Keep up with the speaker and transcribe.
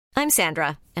I'm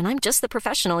Sandra, and I'm just the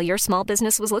professional your small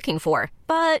business was looking for.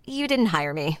 But you didn't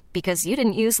hire me because you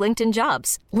didn't use LinkedIn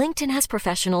Jobs. LinkedIn has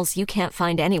professionals you can't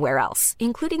find anywhere else,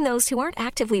 including those who aren't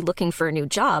actively looking for a new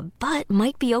job, but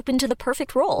might be open to the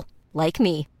perfect role, like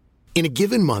me. In a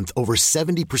given month, over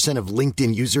 70% of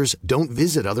LinkedIn users don't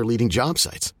visit other leading job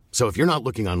sites. So if you're not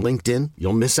looking on LinkedIn,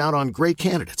 you'll miss out on great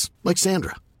candidates like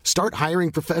Sandra. Start hiring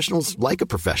professionals like a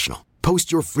professional.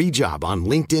 Post your free job on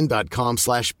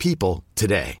linkedin.com/people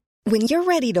today. When you're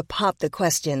ready to pop the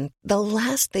question, the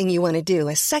last thing you want to do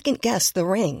is second-guess the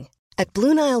ring. At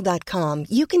BlueNile.com,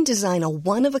 you can design a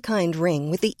one-of-a-kind ring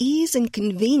with the ease and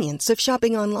convenience of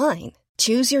shopping online.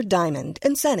 Choose your diamond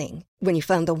and setting. When you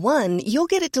find the one, you'll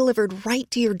get it delivered right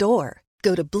to your door.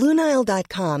 Go to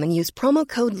BlueNile.com and use promo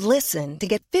code LISTEN to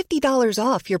get $50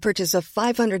 off your purchase of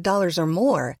 $500 or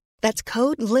more. That's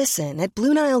code LISTEN at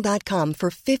BlueNile.com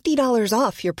for $50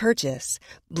 off your purchase.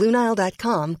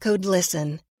 BlueNile.com, code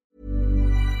LISTEN.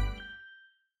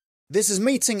 This is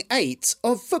meeting 8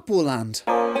 of Footballland.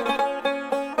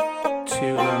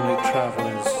 Two lonely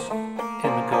travellers in the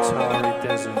Qatari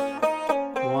desert.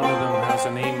 One of them has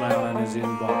an email in his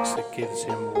inbox that gives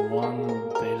him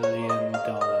 $1 billion.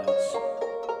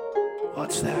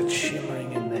 What's that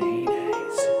shimmering in the heat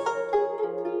haze?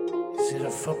 Is it a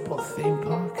football theme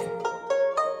park?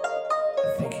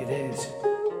 I think it is.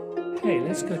 Hey,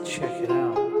 let's go check it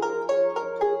out.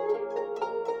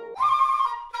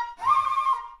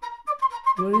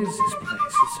 What is this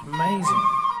place? It's amazing.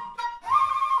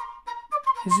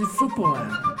 Is it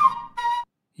Footballland?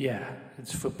 Yeah,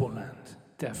 it's Footballland.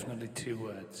 Definitely 2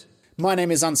 words. My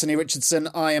name is Anthony Richardson.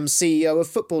 I am CEO of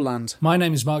Footballland. My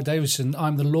name is Mark Davison.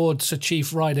 I'm the Lord Sir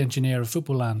Chief Ride Engineer of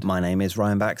Footballland. My name is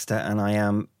Ryan Baxter and I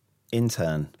am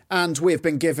intern. And we've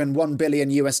been given $1 billion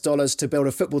to build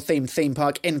a football-themed theme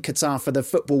park in Qatar for the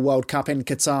Football World Cup in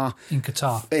Qatar. In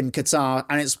Qatar.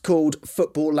 And it's called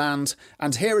Footballland.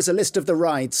 And here is a list of the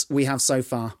rides we have so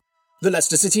far. The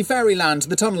Leicester City Fairyland,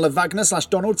 the Tunnel of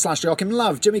Wagner/Donald/Joachim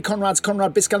Love, Jimmy Conrad's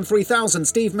Conrad Biscan 3000,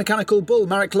 Steve Mechanical Bull,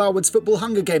 Marek Larwood's Football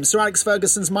Hunger Games, Sir Alex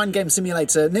Ferguson's Mind Game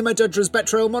Simulator, Nima Dudra's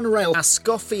Betrail Monorail,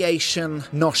 Ascoffiation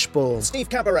Noshball, Steve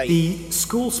Cabaret, the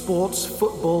School Sports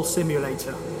Football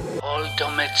Simulator, All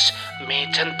Dummets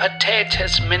Meat and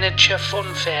Potatoes Miniature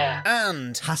Fun Fair,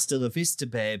 and Hasta la Vista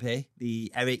Baby,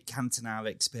 the Eric Cantona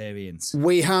experience.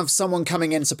 We have someone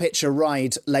coming in to pitch a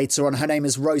ride later on. Her name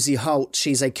is Rosie Holt.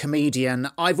 She's a comedian.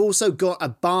 I've also got a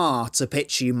bar to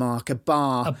pitch you, Mark. A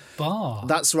bar. A bar?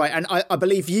 That's right. And I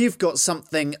believe you've got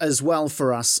something as well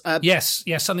for us. Yes,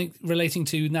 something relating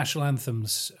to national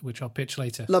anthems, which I'll pitch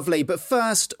later. Lovely. But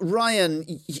first,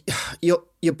 Ryan,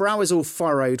 your brow is all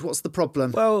furrowed. What's the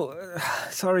problem? Well,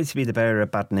 sorry to be the bearer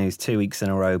of bad news 2 weeks in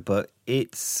a row, but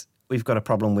we've got a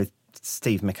problem with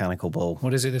Steve Mechanical Bull.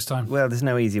 What is it this time? Well, there's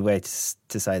no easy way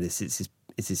to say this.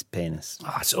 It's his penis.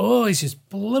 It's always his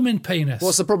blooming penis.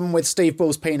 What's the problem with Steve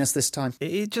Bull's penis this time?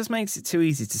 It just makes it too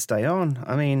easy to stay on.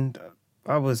 I mean,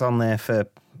 I was on there for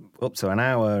up to an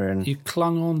hour and... You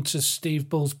clung on to Steve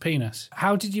Bull's penis.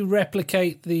 How did you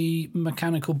replicate the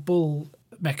Mechanical Bull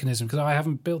mechanism? Because I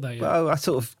haven't built that yet. Well, I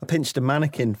pinched a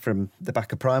mannequin from the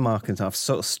back of Primark and I've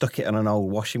sort of stuck it on an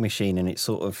old washing machine and it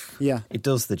it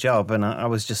does the job. And I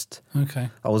was just... Okay.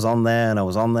 I was on there and I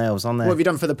was on there. What have you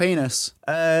done for the penis?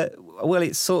 Well,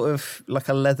 it's sort of like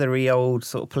a leathery old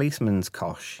sort of policeman's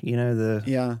cosh,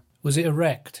 Yeah. Was it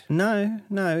erect? No,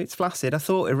 it's flaccid. I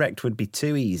thought erect would be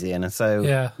too easy, and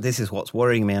so this is what's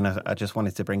worrying me, and I just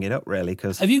wanted to bring it up, really,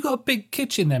 because... Have you got a big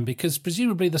kitchen, then? Because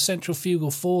presumably the centrifugal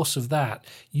force of that,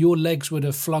 your legs would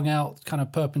have flung out kind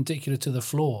of perpendicular to the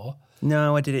floor.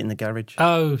 No, I did it in the garage.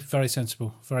 Oh, very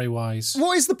sensible, very wise.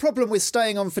 What is the problem with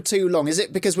staying on for too long? Is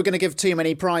it because we're going to give too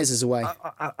many prizes away?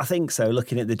 I think so.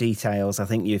 Looking at the details, I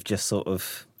think you've just sort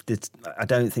of... I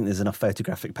don't think there's enough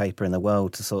photographic paper in the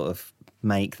world to sort of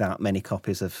make that many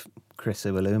copies of Chris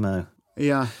Uwalumo.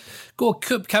 Yeah.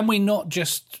 Can we not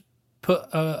just put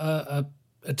a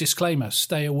disclaimer,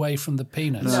 stay away from the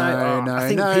penis? No. I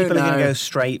think people are going to go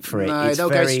straight for it. No, they'll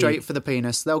go straight for the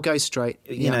penis. They'll go straight.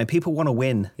 You know, people want to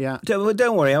win. Yeah.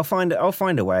 Don't worry, I'll find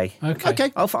a way.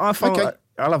 Okay. I'll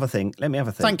have a think. Let me have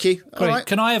a think. Thank you. Great. Right.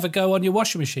 Can I ever go on your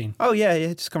washing machine? Oh, yeah.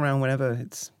 Just come around whenever.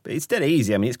 It's dead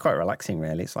easy. I mean, it's quite relaxing,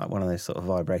 really. It's like one of those sort of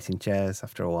vibrating chairs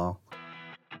after a while.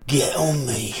 Get on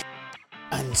me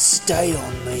and stay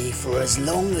on me for as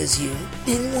long as you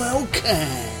well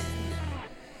can.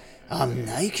 I'm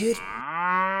naked.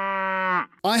 I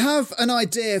have an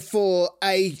idea for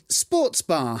a sports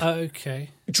bar. Okay.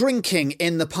 Drinking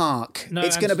in the park. No,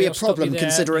 it's going to be a Anthony, I'll stop you problem there.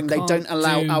 considering You they can't don't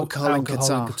allow do alcohol in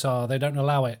Qatar. They don't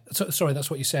allow it. Sorry, that's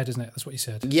what you said, isn't it? That's what you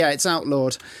said. Yeah, it's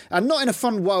outlawed. And not in a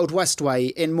fun Wild West way,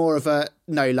 in more of a,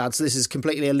 no, lads, this is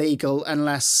completely illegal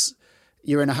unless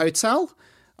you're in a hotel.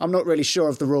 I'm not really sure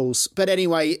of the rules. But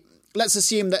anyway, let's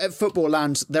assume that at Football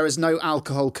Land, there is no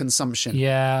alcohol consumption.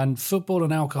 Yeah, and football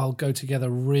and alcohol go together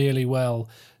really well.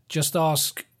 Just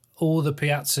ask all the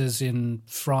piazzas in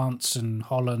France and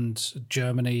Holland,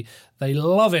 Germany. They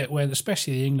love it,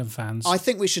 especially the England fans. I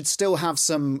think we should still have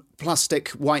some plastic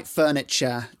white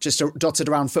furniture just dotted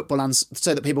around Football Lands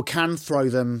so that people can throw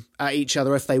them at each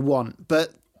other if they want.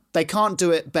 But they can't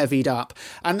do it bevied up.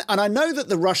 And I know that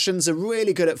the Russians are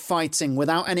really good at fighting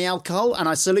without any alcohol, and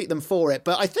I salute them for it.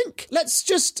 But I think let's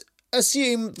just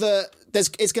assume that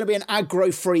it's going to be an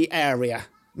aggro-free area,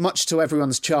 much to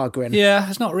everyone's chagrin. Yeah,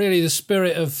 it's not really the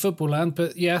spirit of Football Land,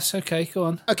 but yes, okay, go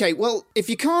on. Okay, well, if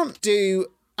you can't do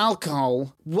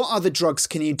alcohol, what other drugs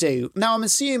can you do? Now, I'm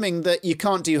assuming that you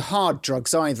can't do hard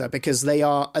drugs either because they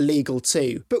are illegal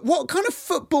too. But what kind of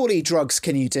football-y drugs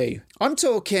can you do? I'm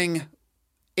talking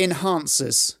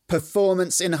enhancers,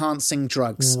 performance-enhancing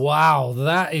drugs. Wow,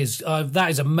 that is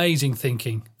amazing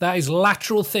thinking. That is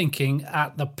lateral thinking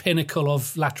at the pinnacle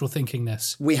of lateral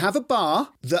thinkingness. We have a bar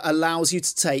that allows you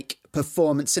to take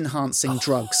performance-enhancing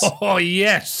drugs. Oh,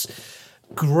 yes.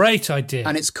 Great idea.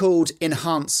 And it's called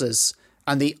enhancers.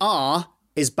 And the R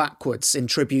is backwards in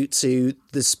tribute to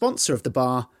the sponsor of the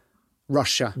bar,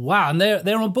 Russia. Wow, and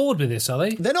they're on board with this, are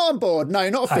they? They're not on board, no,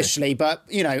 not officially, but,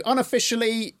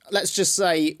 unofficially, let's just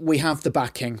say we have the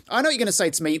backing. I know you're going to say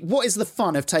to me, what is the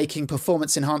fun of taking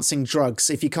performance-enhancing drugs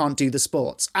if you can't do the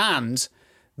sports? And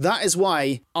that is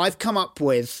why I've come up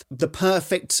with the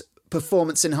perfect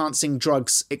performance-enhancing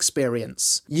drugs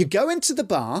experience. You go into the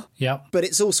bar, but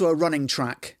it's also a running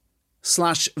track /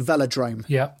 velodrome.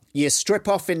 Yeah. You strip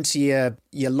off into your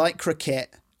lycra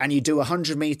kit, and you do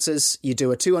 100 metres, you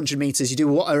do a 200 metres, you do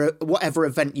whatever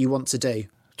event you want to do.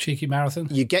 Cheeky marathon.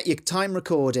 You get your time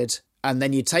recorded, and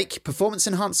then you take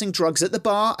performance-enhancing drugs at the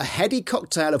bar, a heady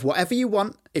cocktail of whatever you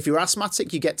want. If you're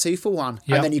asthmatic, you get 2 for 1.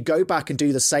 Yep. And then you go back and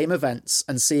do the same events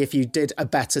and see if you did a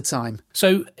better time.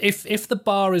 So if the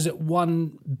bar is at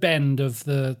one bend of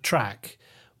the track,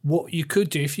 what you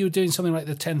could do, if you were doing something like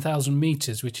the 10,000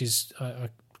 metres, which is, I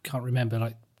can't remember,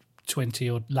 like 20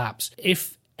 odd laps,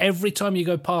 if every time you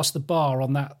go past the bar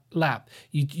on that lap,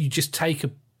 you just take a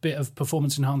bit of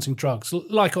performance-enhancing drugs.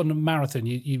 Like on a marathon,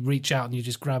 you reach out and you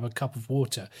just grab a cup of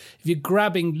water. If you're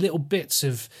grabbing little bits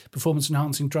of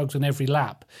performance-enhancing drugs on every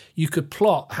lap, you could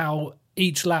plot how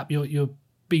each lap you're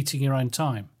beating your own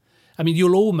time. I mean,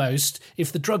 you'll almost,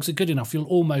 if the drugs are good enough, you'll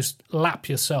almost lap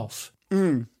yourself.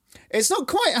 It's not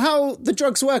quite how the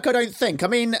drugs work, I don't think. I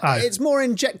mean, It's more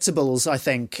injectables, I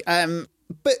think.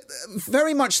 But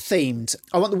very much themed.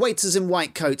 I want the waiters in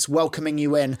white coats welcoming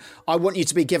you in. I want you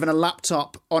to be given a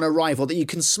laptop on arrival that you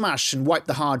can smash and wipe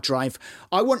the hard drive.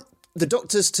 I want the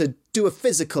doctors to do a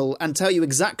physical and tell you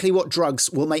exactly what drugs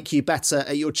will make you better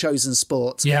at your chosen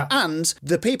sport. Yeah. And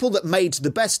the people that made the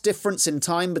best difference in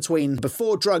time between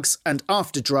before drugs and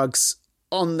after drugs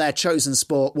on their chosen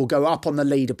sport will go up on the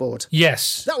leaderboard.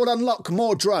 Yes. That will unlock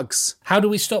more drugs. How do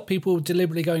we stop people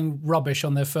deliberately going rubbish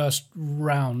on their first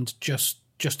round just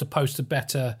to post a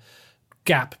better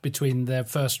gap between their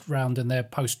first round and their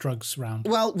post-drugs round?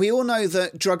 Well, we all know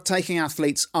that drug-taking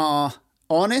athletes are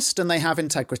honest and they have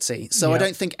integrity. So I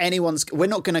don't think we're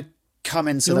not going to come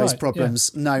into those problems.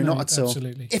 Yeah. No, not at all.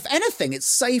 Absolutely. If anything, it's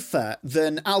safer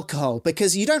than alcohol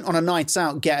because you don't on a night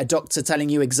out get a doctor telling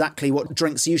you exactly what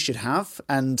drinks you should have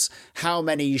and how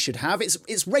many you should have.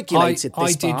 It's regulated,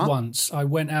 I did once. I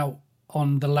went out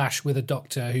on the lash with a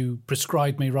doctor who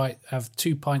prescribed me, right, have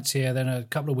 2 pints here, then a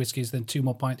couple of whiskies, then 2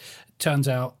 more pints. Turns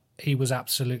out he was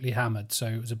absolutely hammered, so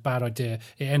it was a bad idea.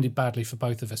 It ended badly for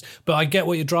both of us. But I get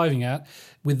what you're driving at.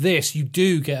 With this, you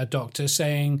do get a doctor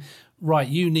saying, right,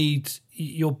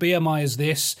 your BMI is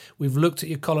this. We've looked at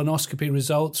your colonoscopy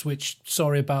results, which,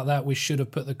 sorry about that, we should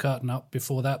have put the curtain up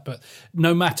before that, but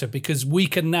no matter, because we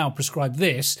can now prescribe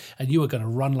this, and you are going to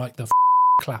run like the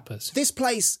clappers. This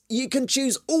place, you can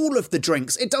choose all of the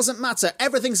drinks. It doesn't matter.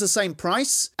 Everything's the same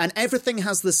price and everything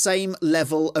has the same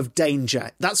level of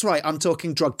danger. That's right, I'm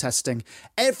talking drug testing.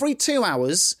 Every 2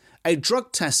 hours, a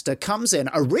drug tester comes in,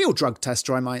 a real drug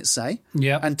tester, I might say,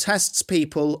 and tests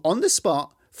people on the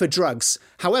spot for drugs.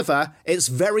 However, it's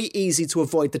very easy to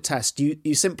avoid the test.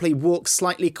 You simply walk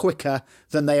slightly quicker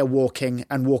than they are walking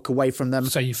and walk away from them.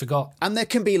 So you forgot. And there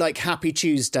can be like Happy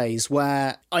Tuesdays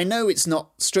where I know it's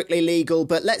not strictly legal,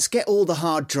 but let's get all the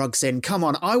hard drugs in. Come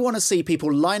on, I want to see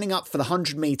people lining up for the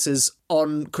 100 metres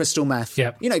on crystal meth.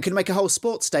 Yep. You know, you could make a whole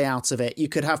sports day out of it. You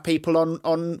could have people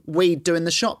on weed doing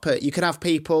the shot put. You could have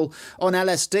people on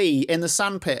LSD in the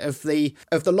sandpit of the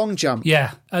long jump.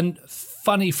 Yeah, and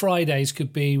Funny Fridays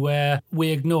could be where we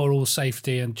ignore all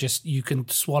safety and just you can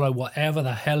swallow whatever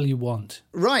the hell you want.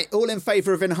 Right, all in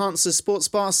favour of Enhancers Sports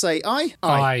Bar, say aye?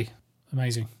 Aye.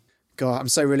 Amazing. God, I'm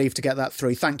so relieved to get that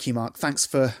through. Thank you, Mark. Thanks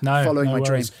for following my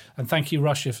worries. dream. And thank you,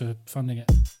 Russia, for funding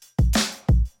it.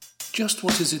 Just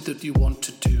what is it that you want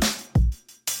to do?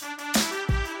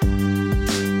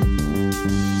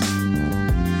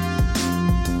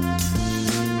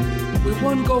 We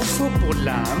want to go football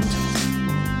land.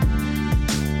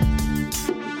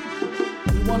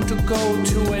 We want to go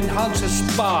to Enhancer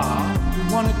Spa.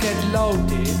 We want to get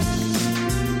loaded.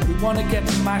 We want to get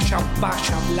mash up,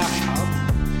 bash up, lash up.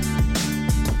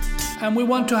 And we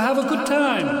want to have a good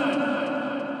time.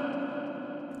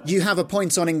 You have a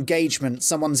point on engagement.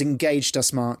 Someone's engaged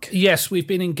us, Mark. Yes, we've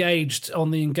been engaged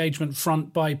on the engagement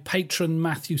front by patron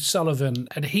Matthew Sullivan,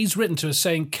 and he's written to us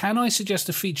saying, can I suggest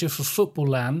a feature for Football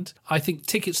Land? I think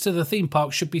tickets to the theme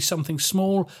park should be something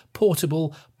small,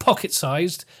 portable,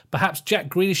 pocket-sized, perhaps Jack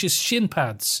Grealish's shin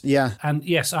pads. Yeah. And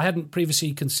yes, I hadn't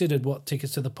previously considered what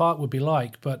tickets to the park would be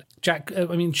like, but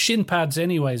shin pads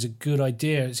anyway is a good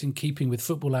idea. It's in keeping with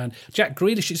Football Land. Jack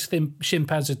Grealish's shin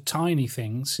pads are tiny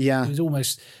things. Yeah. It's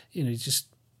almost, just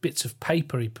bits of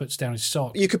paper he puts down his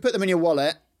sock. You could put them in your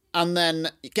wallet and then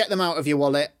get them out of your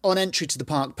wallet on entry to the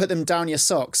park, put them down your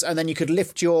socks, and then you could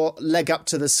lift your leg up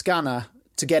to the scanner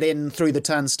to get in through the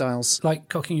turnstiles. Like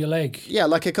cocking your leg. Yeah,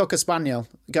 like a Cocker Spaniel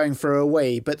going for a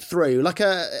wee, but through. Like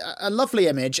a lovely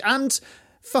image. And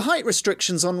for height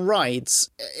restrictions on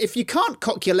rides, if you can't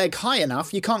cock your leg high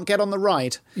enough, you can't get on the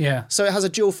ride. Yeah. So it has a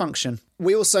dual function.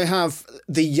 We also have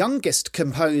the youngest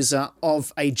composer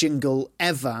of a jingle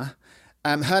ever.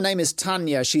 Her name is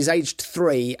Tanya. She's aged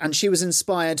 3, and she was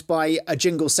inspired by a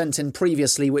jingle sent in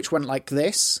previously, which went like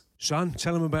this. Son,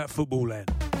 tell them about Football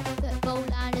Land. Football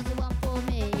Land is the one for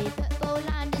me. Football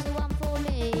Land is the one for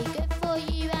me. Good for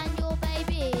you and your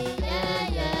baby. Yeah,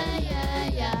 yeah, yeah,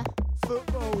 yeah.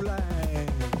 Football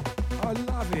Land. I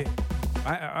love it.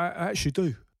 I actually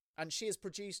do. And she has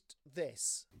produced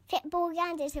this. Football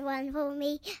Land is the one for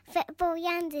me. Football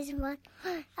Land is the one.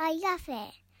 I love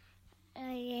it.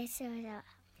 Oh, yes, so that.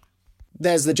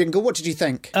 There's the jingle. What did you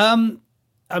think?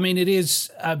 It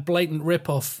is a blatant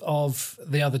rip-off of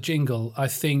the other jingle.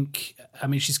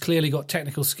 She's clearly got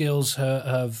technical skills.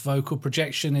 Her vocal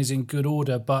projection is in good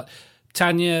order. But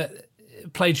Tanya,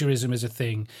 plagiarism is a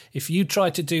thing. If you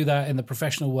tried to do that in the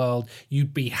professional world,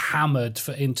 you'd be hammered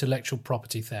for intellectual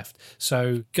property theft.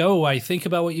 So go away, think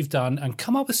about what you've done, and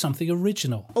come up with something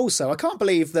original. Also, I can't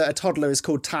believe that a toddler is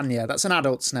called Tanya. That's an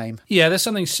adult's name. Yeah, there's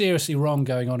something seriously wrong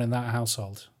going on in that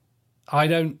household. I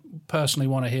don't personally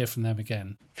want to hear from them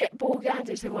again. Football Land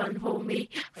is the one for me.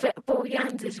 Football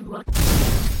Land is the one.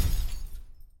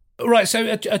 Right,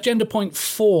 so agenda point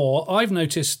 4, I've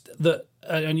noticed that,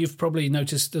 and you've probably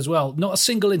noticed as well, not a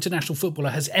single international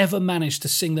footballer has ever managed to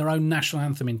sing their own national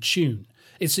anthem in tune.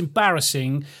 It's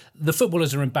embarrassing. The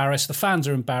footballers are embarrassed. The fans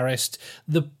are embarrassed.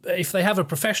 If they have a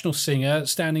professional singer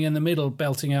standing in the middle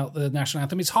belting out the national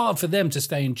anthem, it's hard for them to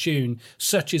stay in tune.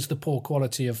 Such is the poor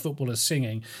quality of footballers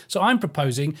singing. So I'm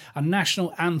proposing a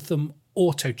national anthem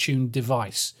auto-tune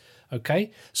device.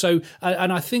 Okay, so,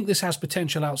 and I think this has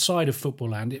potential outside of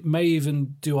Football Land. It may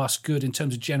even do us good in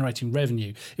terms of generating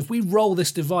revenue. If we roll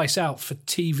this device out for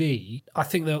TV, I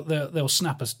think they'll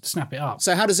snap it up.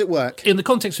 So how does it work? In the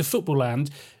context of Football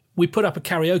Land, we put up a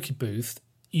karaoke booth.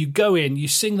 You go in, you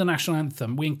sing the national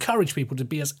anthem. We encourage people to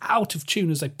be as out of tune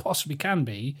as they possibly can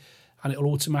be, and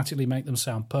it'll automatically make them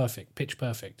sound perfect, pitch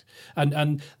perfect.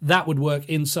 And that would work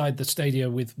inside the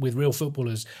stadium with real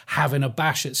footballers having a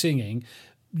bash at singing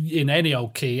in any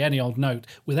old key, any old note.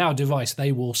 With our device,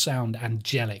 they will sound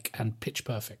angelic and pitch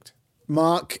perfect.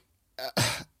 Mark,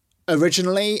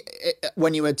 originally,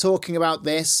 when you were talking about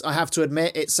this, I have to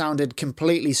admit it sounded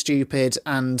completely stupid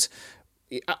and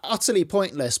utterly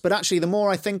pointless. But actually, the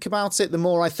more I think about it, the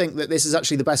more I think that this is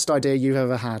actually the best idea you've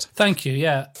ever had. Thank you,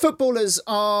 yeah. Footballers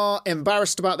are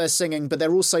embarrassed about their singing, but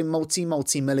they're also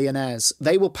multi-millionaires.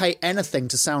 They will pay anything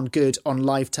to sound good on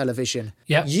live television.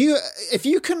 Yeah. If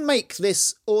you can make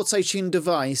this auto-tune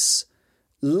device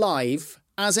live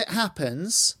as it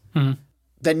happens,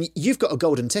 then you've got a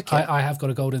golden ticket. I have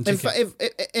got a golden ticket.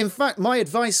 In fact, my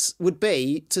advice would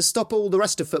be to stop all the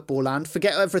rest of Football Land,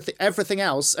 forget everything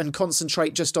else, and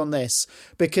concentrate just on this,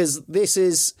 because this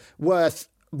is worth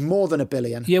more than $1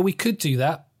 billion. Yeah, we could do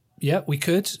that. Yeah, we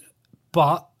could.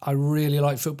 But I really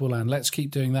like Football Land. Let's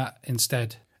keep doing that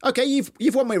instead. Okay,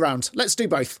 you've won me round. Let's do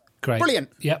both. Great. Brilliant.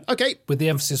 Yep. Okay. With the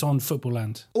emphasis on Football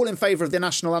Land. All in favour of the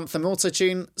national anthem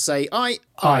auto-tune, say aye.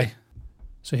 Aye.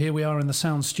 So here we are in the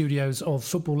sound studios of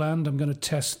Football Land. I'm going to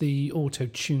test the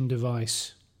auto-tune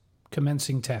device.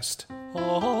 Commencing test.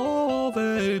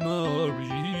 Ave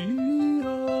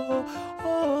Maria,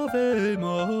 Ave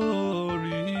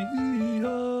Maria.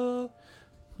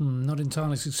 Not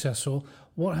entirely successful.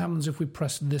 What happens if we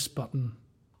press this button?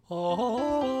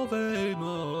 Ave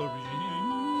Maria.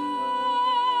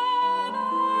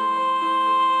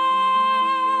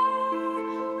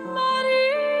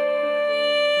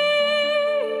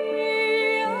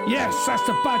 Yes, that's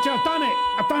the badge. I've done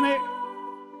it.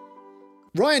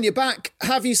 Ryan, you're back.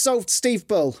 Have you solved Steve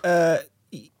Bull?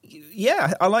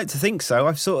 Yeah, I like to think so.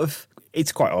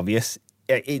 It's quite obvious.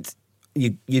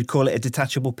 You'd call it a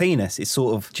detachable penis. It's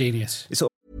sort of genius.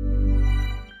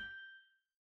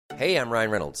 Hey, I'm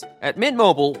Ryan Reynolds. At Mint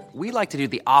Mobile, we like to do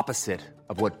the opposite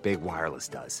of what Big Wireless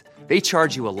does. They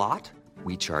charge you a lot.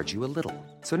 We charge you a little.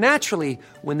 So naturally,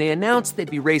 when they announced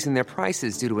they'd be raising their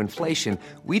prices due to inflation,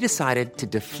 we decided to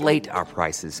deflate our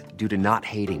prices due to not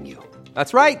hating you.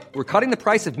 That's right. We're cutting the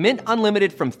price of Mint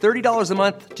Unlimited from $30 a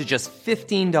month to just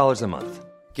 $15 a month.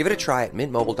 Give it a try at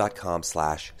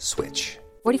mintmobile.com/switch.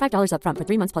 $45 up front for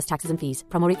 3 months plus taxes and fees.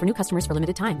 Promo rate for new customers for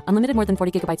limited time. Unlimited more than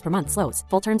 40 gigabytes per month. Slows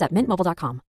full terms at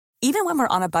mintmobile.com. Even when we're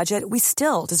on a budget, we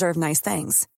still deserve nice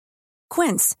things.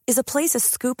 Quince is a place to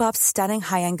scoop up stunning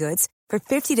high-end goods for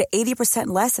 50 to 80%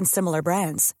 less than similar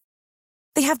brands.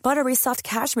 They have buttery soft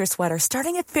cashmere sweaters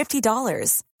starting at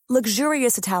 $50,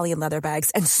 luxurious Italian leather bags,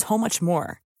 and so much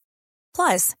more.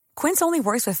 Plus, Quince only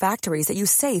works with factories that use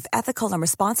safe, ethical, and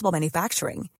responsible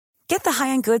manufacturing. Get the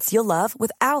high-end goods you'll love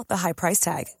without the high price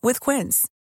tag with Quince.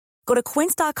 Go to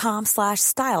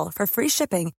quince.com/style for free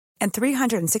shipping and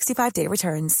 365-day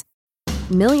returns.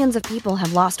 Millions of people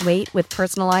have lost weight with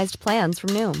personalized plans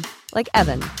from Noom. Like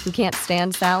Evan, who can't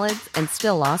stand salads and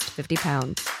still lost 50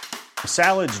 pounds.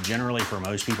 Salads generally for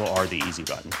most people are the easy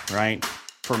button, right?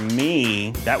 For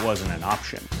me, that wasn't an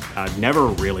option. I never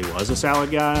really was a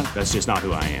salad guy. That's just not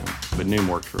who I am. But Noom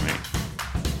worked for me.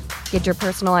 Get your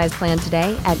personalized plan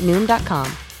today at Noom.com.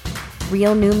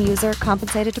 Real Noom user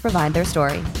compensated to provide their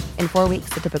story. In 4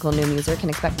 weeks, the typical Noom user can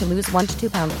expect to lose 1 to 2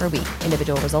 pounds per week.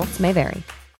 Individual results may vary.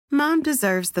 Mom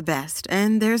deserves the best,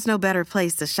 and there's no better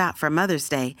place to shop for Mother's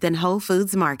Day than Whole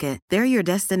Foods Market. They're your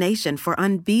destination for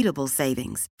unbeatable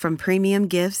savings, from premium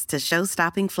gifts to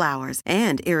show-stopping flowers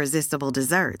and irresistible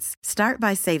desserts. Start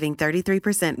by saving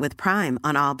 33% with Prime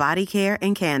on all body care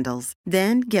and candles.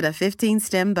 Then get a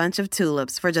 15-stem bunch of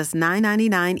tulips for just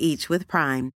 $9.99 each with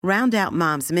Prime. Round out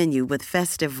Mom's menu with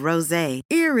festive rosé,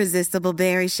 irresistible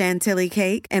berry chantilly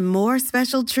cake, and more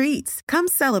special treats. Come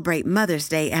celebrate Mother's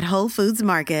Day at Whole Foods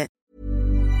Market.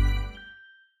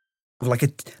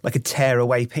 like a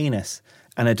tearaway penis,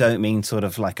 and I don't mean sort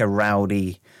of like a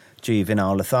rowdy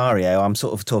juvenile Lothario. I'm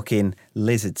sort of talking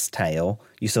lizard's tail.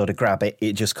 You sort of grab it,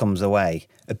 it just comes away.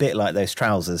 A bit like those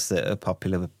trousers that are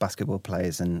popular with basketball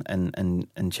players and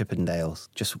Chippendales.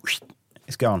 Just whoosh,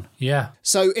 it's gone. Yeah.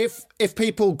 So if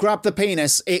people grab the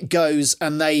penis, it goes,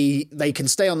 and they can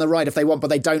stay on the ride if they want,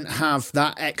 but they don't have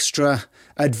that extra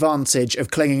advantage of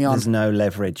clinging on. There's no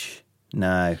leverage.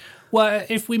 No. Well,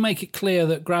 if we make it clear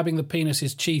that grabbing the penis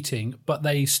is cheating, but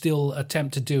they still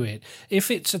attempt to do it, if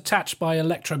it's attached by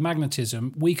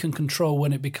electromagnetism, we can control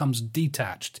when it becomes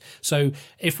detached. So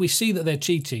if we see that they're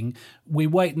cheating, we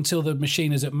wait until the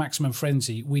machine is at maximum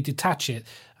frenzy, we detach it,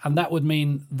 and that would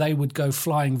mean they would go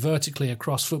flying vertically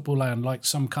across Football Land like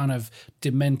some kind of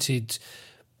demented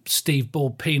Steve Ball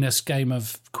penis game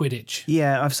of Quidditch.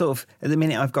 Yeah, I've sort of, at the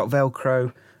minute I've got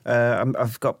Velcro,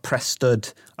 I've got press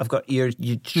stud, I've got your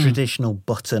traditional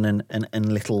button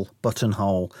and little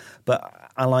buttonhole.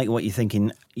 But I like what you're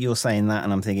thinking. You're saying that,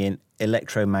 and I'm thinking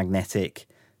electromagnetic.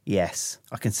 Yes,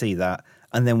 I can see that.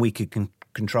 And then we could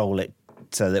control it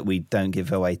so that we don't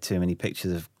give away too many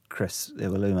pictures of Chris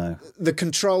Iwelumo. The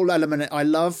control element I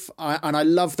love, and I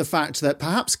love the fact that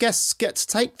perhaps guests get to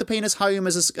take the penis home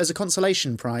as a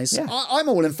consolation prize. Yeah. I'm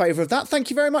all in favour of that. Thank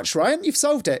you very much, Ryan. You've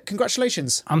solved it.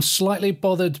 Congratulations. I'm slightly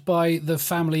bothered by the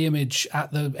family image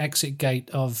at the exit gate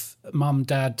of Mum,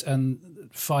 Dad and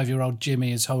 5-year-old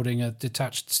Jimmy is holding a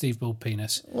detached Steve Ball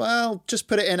penis. Well, just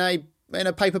put it in a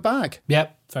paper bag.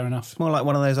 Yep, fair enough. It's more like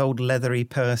one of those old leathery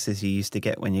purses you used to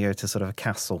get when you go to sort of a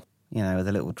castle. You know, with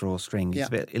a little drawstring. Yeah.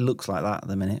 It looks like that at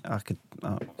the minute.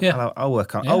 Yeah. I'll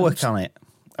work on. Yeah, I'll work on it.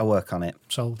 I'll work on it.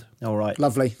 Sold. All right.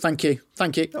 Lovely. Thank you.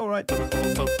 All right.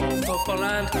 Football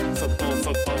Land,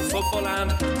 Football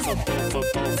Land,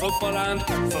 Football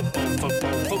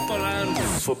Land,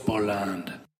 Football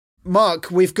Land.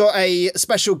 Mark, we've got a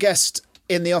special guest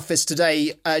in the office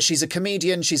today. She's a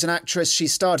comedian, she's an actress, she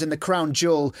starred in The Crown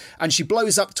Jewel, and she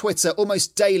blows up Twitter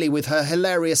almost daily with her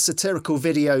hilarious satirical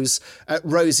videos at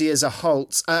Rosie as a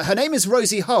Holt. Her name is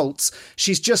Rosie Holt.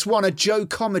 She's just won a Joe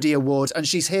Comedy Award, and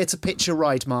she's here to pitch a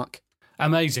ride, Mark.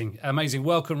 Amazing.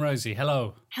 Welcome, Rosie.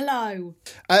 Hello. Hello.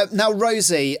 Now,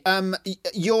 Rosie,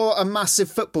 you're a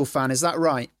massive football fan, is that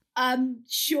right?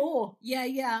 Sure.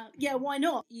 Yeah. Why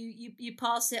not? You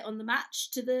pass it on the match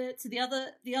to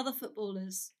the other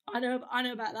footballers. I know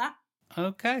about that.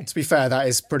 Okay. To be fair, that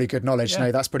is pretty good knowledge. Yeah.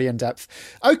 No, that's pretty in-depth.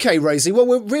 Okay, Rosie, well,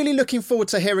 we're really looking forward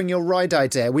to hearing your ride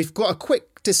idea. We've got a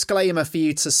quick disclaimer for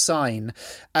you to sign,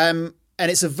 and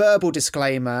it's a verbal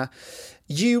disclaimer.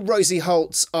 You, Rosie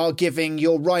Holt, are giving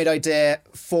your ride idea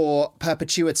for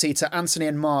perpetuity to Anthony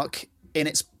and Mark in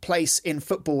its place in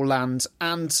football land,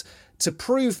 and to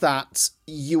prove that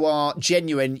you are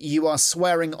genuine, you are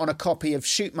swearing on a copy of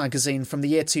Shoot magazine from the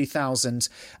year 2000.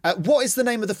 What is the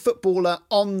name of the footballer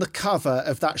on the cover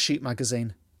of that Shoot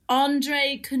magazine?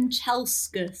 Andrei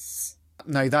Kanchelskis.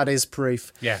 No, that is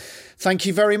proof. Yeah. Thank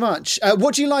you very much.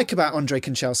 What do you like about Andrei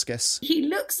Kanchelskis? He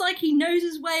looks like he knows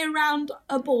his way around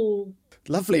a ball.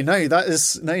 Lovely. No,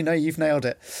 you've nailed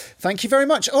it. Thank you very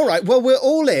much. All right. Well, we're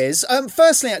all ears.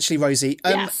 Firstly, actually, Rosie,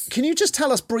 yes. Can you just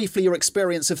tell us briefly your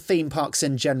experience of theme parks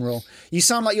in general? You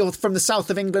sound like you're from the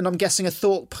south of England. I'm guessing a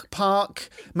Thorpe Park,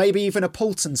 maybe even a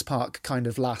Paultons Park kind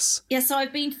of lass. Yeah, so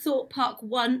I've been to Thorpe Park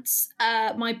once.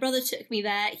 My brother took me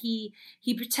there. He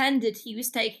pretended he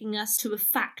was taking us to a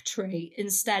factory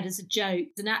instead as a joke.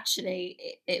 And actually,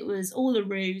 it was all a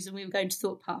ruse, and we were going to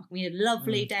Thorpe Park. We had a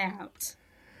lovely day out.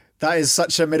 That is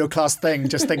such a middle-class thing,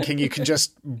 just thinking you can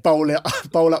just bowl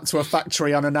up to a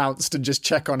factory unannounced and just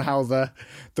check on how the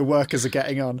workers are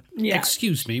getting on. Yeah.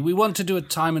 Excuse me, we want to do a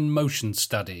time and motion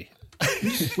study.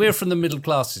 We're from the middle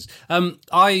classes.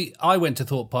 I went to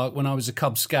Thorpe Park when I was a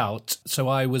Cub Scout, so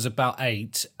I was about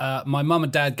 8. My mum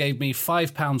and dad gave me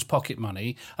 £5 pocket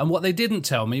money, and what they didn't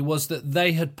tell me was that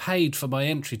they had paid for my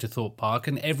entry to Thorpe Park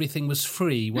and everything was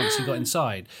free once you got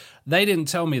inside. They didn't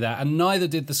tell me that, and neither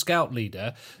did the scout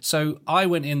leader. So I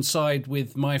went inside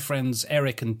with my friends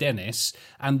Eric and Dennis,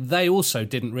 and they also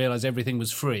didn't realise everything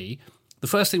was free. The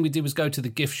first thing we did was go to the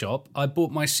gift shop. I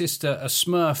bought my sister a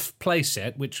Smurf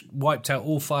playset, which wiped out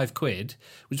all £5, which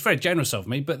was very generous of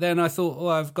me. But then I thought,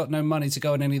 I've got no money to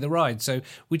go on any of the rides. So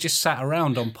we just sat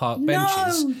around on park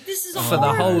benches for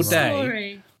the whole day.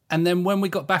 Story. And then when we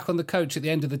got back on the coach at the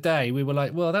end of the day, we were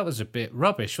like, well, that was a bit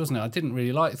rubbish, wasn't it? I didn't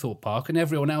really like Thorpe Park. And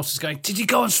everyone else was going, did you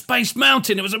go on Space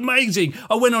Mountain? It was amazing.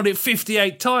 I went on it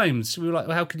 58 times. We were like,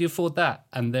 well, how could you afford that?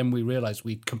 And then we realised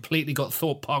we completely got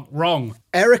Thorpe Park wrong.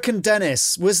 Eric and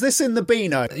Dennis, was this in the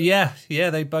Beano? Yeah,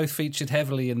 they both featured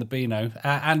heavily in the Beano.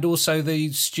 And also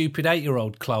the stupid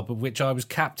 8-year-old club, of which I was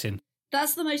captain.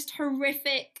 That's the most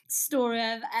horrific story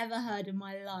I've ever heard in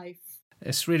my life.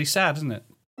 It's really sad, isn't it?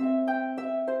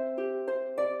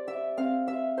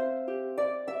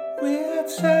 We had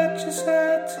such a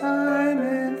sad time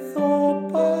in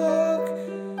Thorpe Park,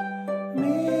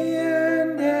 me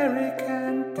and Eric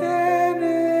and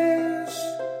Dennis.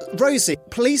 Rosie,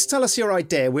 please tell us your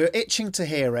idea. We're itching to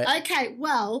hear it. Okay,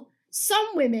 well, some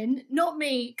women, not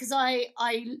me, because I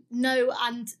know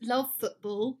and love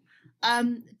football,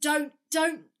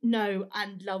 don't know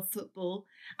and love football,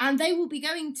 and they will be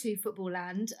going to Football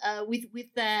Land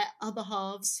with their other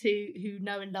halves who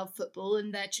know and love football,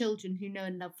 and their children who know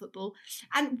and love football.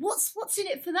 And what's in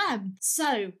it for them?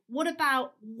 So what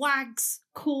about Wags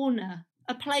Corner,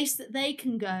 a place that they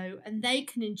can go and they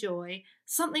can enjoy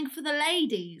something for the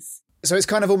ladies? So it's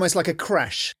kind of almost like a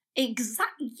creche.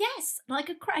 Exactly, yes, like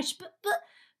a creche, but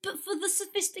for the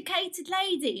sophisticated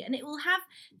lady. And it will have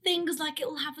things like, it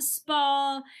will have a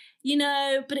spa,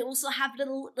 but it also have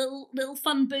little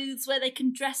fun booths where they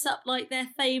can dress up like their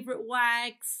favourite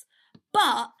wags.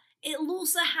 But it'll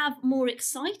also have more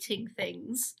exciting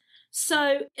things.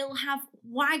 So it'll have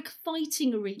wag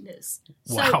fighting arenas.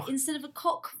 Wow. So instead of a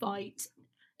cockfight,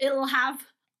 it'll have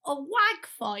a wag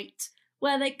fight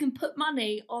where they can put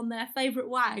money on their favourite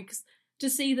wags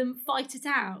to see them fight it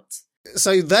out.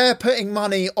 So they're putting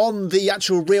money on the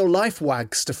actual real-life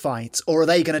wags to fight, or are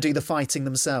they going to do the fighting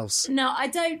themselves? No, I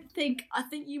think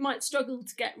you might struggle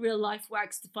to get real-life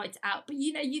wags to fight it out, but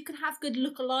you can have good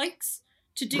lookalikes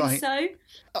to do so.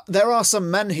 There are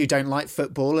some men who don't like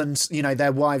football, and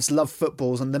their wives love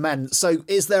footballs, and the men. So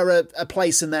is there a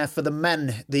place in there for the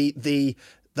men, the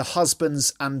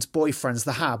husbands and boyfriends,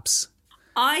 the habs?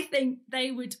 I think they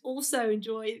would also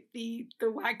enjoy the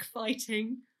wag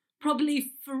fighting.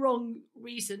 Probably for wrong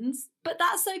reasons, but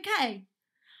that's okay.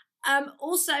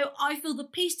 Also, I feel the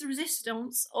piece de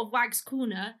resistance of Wags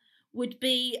Corner would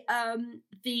be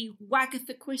the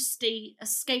Wagatha Christie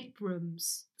escape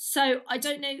rooms. So I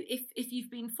don't know if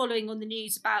you've been following on the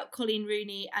news about Colleen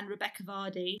Rooney and Rebecca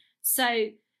Vardy. So,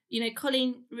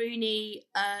 Colleen Rooney,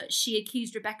 she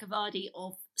accused Rebecca Vardy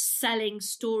of selling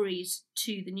stories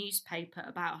to the newspaper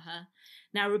about her.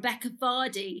 Now, Rebecca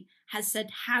Vardy has said,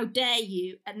 how dare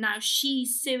you? And now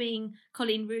she's suing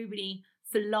Colleen Rooney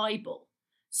for libel.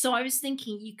 So I was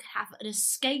thinking you could have an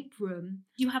escape room.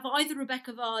 You have either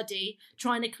Rebecca Vardy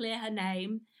trying to clear her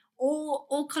name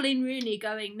or Colleen Rooney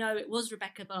going, no, it was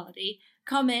Rebecca Vardy.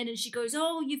 Come in and she goes,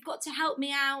 oh, you've got to help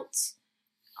me out.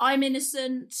 I'm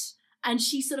innocent. And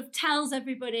she sort of tells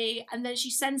everybody and then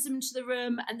she sends them into the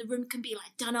room and the room can be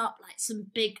like done up like some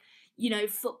big,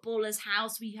 footballer's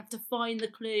house where you have to find the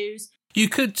clues. You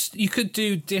could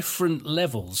do different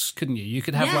levels, couldn't you? You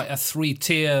could have like a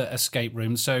 3-tier escape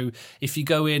room. So if you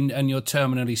go in and you're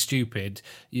terminally stupid,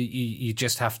 you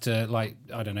just have to, like,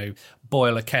 I don't know,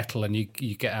 boil a kettle and you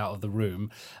get out of the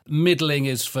room. Middling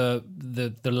is for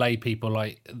the lay people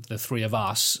like the three of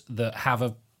us that have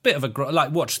a bit of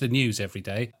like watch the news every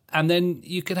day. And then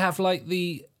you could have like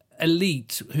the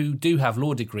elite who do have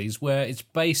law degrees where it's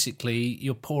basically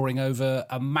you're poring over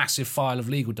a massive file of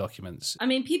legal documents. I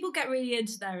mean, people get really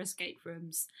into their escape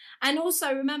rooms. And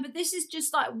also, remember, this is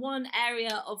just like one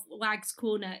area of Wag's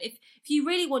Corner. If you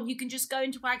really want, you can just go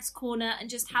into Wag's Corner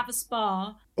and just have a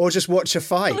spa. Or just watch a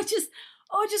fight.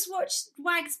 Or just watch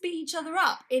wags beat each other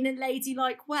up in a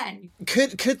ladylike way.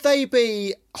 Could they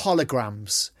be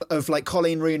holograms of like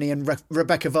Colleen Rooney and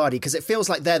Rebecca Vardy? Because it feels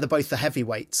like they're both the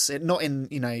heavyweights, not in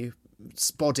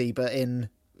body, but in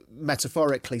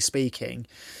metaphorically speaking.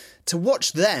 To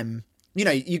watch them,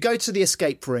 you go to the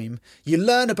escape room, you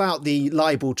learn about the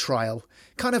libel trial,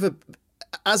 kind of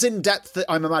as in depth that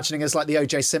I'm imagining as like the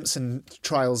O.J. Simpson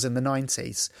trials in the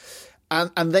 90s,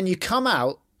 and then you come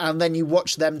out. And then you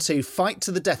watch them two fight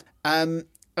to the death, and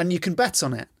you can bet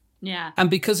on it. Yeah. And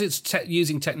because it's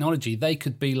using technology, they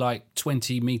could be like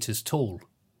 20 metres tall.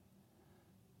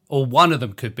 Or one of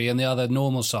them could be, and the other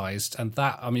normal-sized. And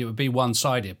that, I mean, it would be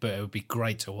one-sided, but it would be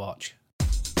great to watch.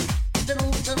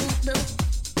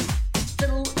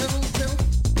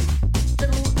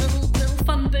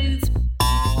 Fun booths.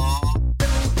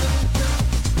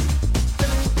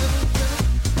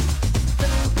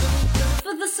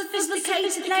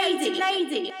 Sophisticated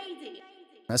lady.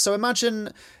 So imagine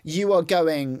you are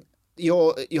going,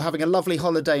 you're having a lovely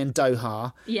holiday in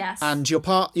Doha. Yes. And your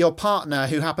partner,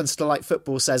 who happens to like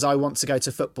football, says, I want to go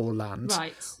to Football Land.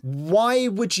 Right. Why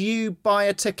would you buy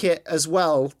a ticket as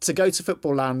well to go to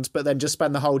Football Land, but then just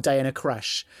spend the whole day in a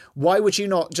creche? Why would you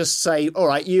not just say, all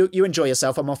right, you enjoy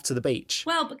yourself, I'm off to the beach?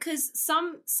 Well, because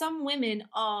some women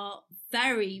are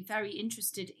very, very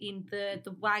interested in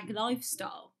the wag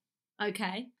lifestyle.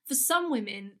 Okay. For some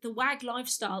women, the wag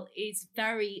lifestyle is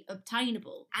very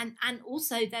obtainable. And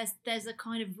also there's a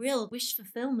kind of real wish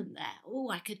fulfillment there.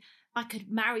 Oh, I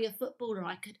could marry a footballer,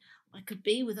 I could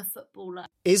be with a footballer.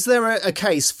 Is there a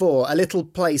case for a little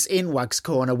place in Wag's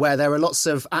Corner where there are lots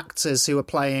of actors who are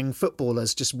playing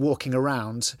footballers just walking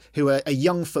around, who are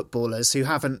young footballers who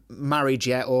haven't married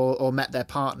yet or met their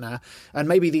partner, and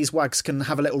maybe these wags can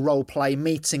have a little role play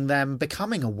meeting them,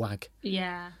 becoming a wag?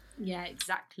 Yeah,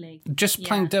 exactly. Just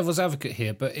playing devil's advocate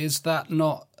here, but is that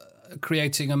not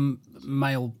creating a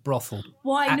male brothel?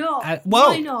 Why not? Well,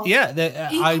 Why not? Yeah,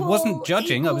 I wasn't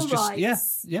judging. I was just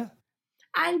rights. yeah.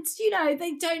 And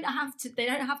they don't have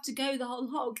to go the whole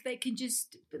hog. They could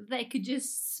just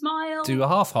smile, do a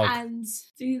half hog, and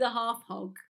do the half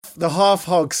hog. The half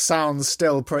hog sounds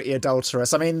still pretty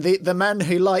adulterous. I mean, the men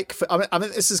who like... I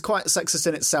mean, this is quite sexist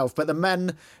in itself, but the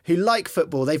men who like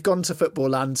football, they've gone to Football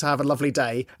Land to have a lovely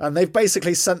day, and they've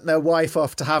basically sent their wife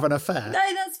off to have an affair.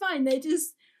 No, that's fine. They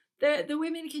just... The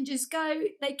women can just go...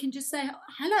 They can just say,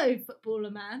 hello, footballer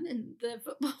man, and the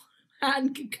footballer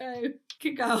man could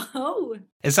go, oh.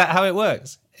 Is that how it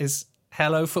works? Is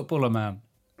hello, footballer man?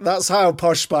 That's how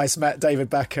Posh Spice met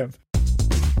David Beckham.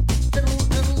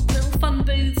 Fun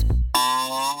booths.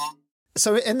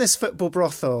 So in this football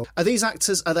brothel, are these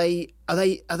actors? Are they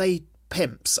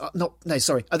pimps? Are they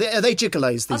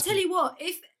gigolos? I'll tell you what.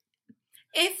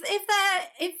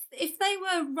 If they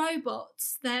were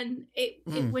robots, then it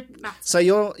wouldn't matter. So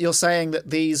you're saying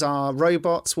that these are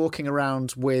robots walking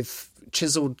around with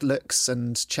chiseled looks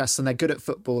and chests, and they're good at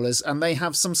footballers, and they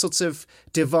have some sort of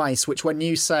device which, when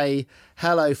you say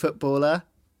 "hello, footballer,"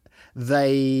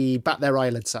 they bat their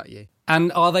eyelids at you.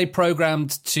 And are they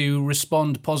programmed to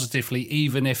respond positively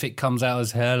even if it comes out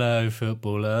as hello,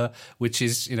 footballer, which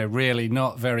is, really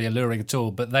not very alluring at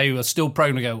all, but they are still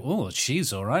programmed to go, oh,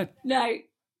 she's all right? No,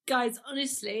 guys,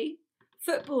 honestly,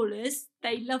 footballers,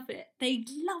 they love it. They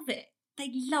love it.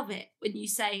 They love it when you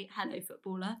say hello,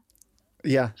 footballer.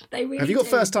 Yeah. They really Have you got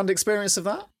do. first-hand experience of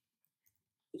that?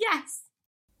 Yes.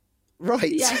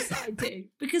 Right. Yes, I do.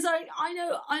 Because I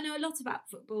know a lot about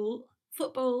football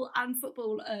and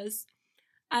footballers,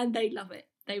 and they love it.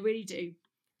 They really do.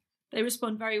 They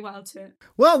respond very well to it.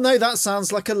 Well, no, that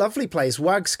sounds like a lovely place.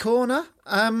 Wags Corner.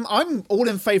 I'm all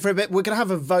in favour of it. We're going to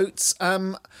have a vote.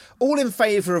 All in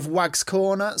favour of Wags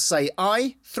Corner, say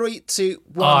aye. 3, 2,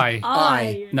 1.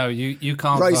 Aye. No, you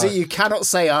can't Rosie, vote. you cannot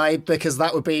say aye because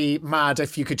that would be mad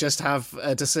if you could just have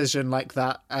a decision like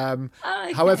that.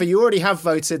 Okay. However, you already have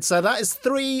voted, so that is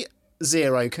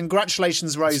 3-0.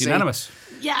 Congratulations, Rosie. It's unanimous.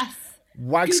 Yes.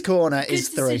 Wags Corner is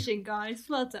 3. Good decision, guys.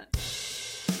 Well done.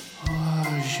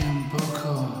 J'aime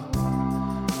beaucoup.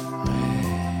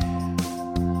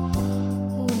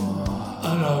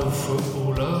 Hello,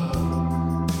 footballer.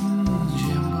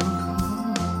 J'aime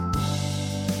beaucoup.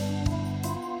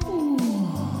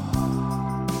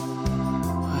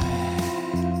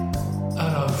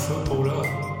 Hello, footballer.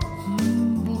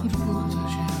 Beaucoup de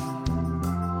j'aime.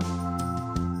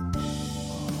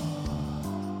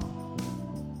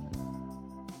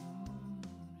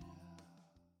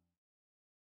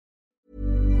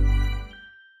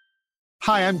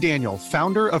 Hi, I'm Daniel,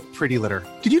 founder of Pretty Litter.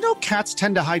 Did you know cats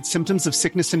tend to hide symptoms of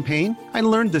sickness and pain? I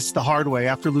learned this the hard way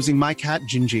after losing my cat,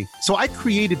 Gingy. So I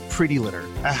created Pretty Litter,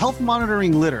 a health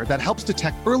monitoring litter that helps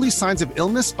detect early signs of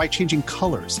illness by changing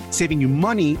colors, saving you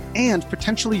money and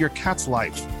potentially your cat's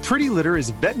life. Pretty Litter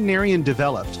is veterinarian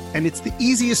developed, and it's the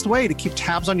easiest way to keep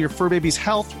tabs on your fur baby's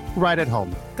health right at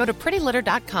home. Go to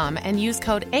prettylitter.com and use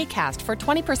code ACAST for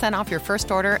 20% off your first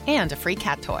order and a free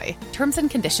cat toy. Terms and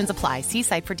conditions apply. See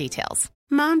site for details.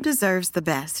 Mom deserves the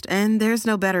best, and there's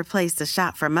no better place to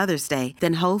shop for Mother's Day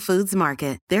than Whole Foods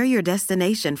Market. They're your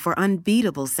destination for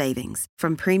unbeatable savings,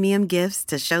 from premium gifts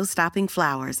to show-stopping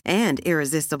flowers and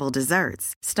irresistible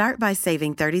desserts. Start by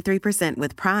saving 33%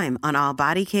 with Prime on all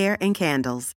body care and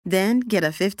candles. Then get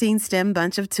a 15-stem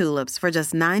bunch of tulips for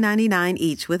just $9.99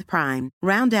 each with Prime.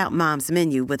 Round out Mom's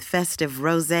menu with festive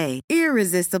rosé,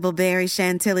 irresistible berry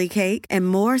chantilly cake, and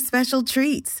more special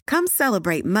treats. Come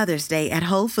celebrate Mother's Day at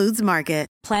Whole Foods Market.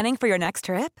 Planning for your next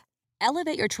trip?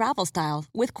 Elevate your travel style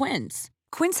with Quince.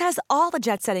 Quince has all the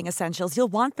jet-setting essentials you'll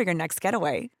want for your next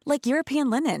getaway, like European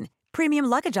linen, premium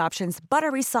luggage options,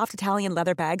 buttery soft Italian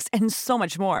leather bags, and so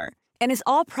much more. And is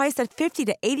all priced at 50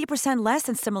 to 80% less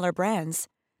than similar brands.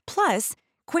 Plus,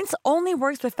 Quince only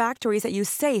works with factories that use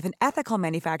safe and ethical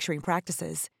manufacturing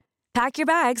practices. Pack your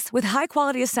bags with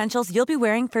high-quality essentials you'll be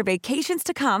wearing for vacations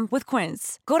to come with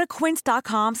Quince. Go to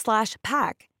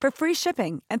quince.com/pack for free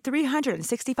shipping and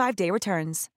 365-day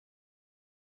returns.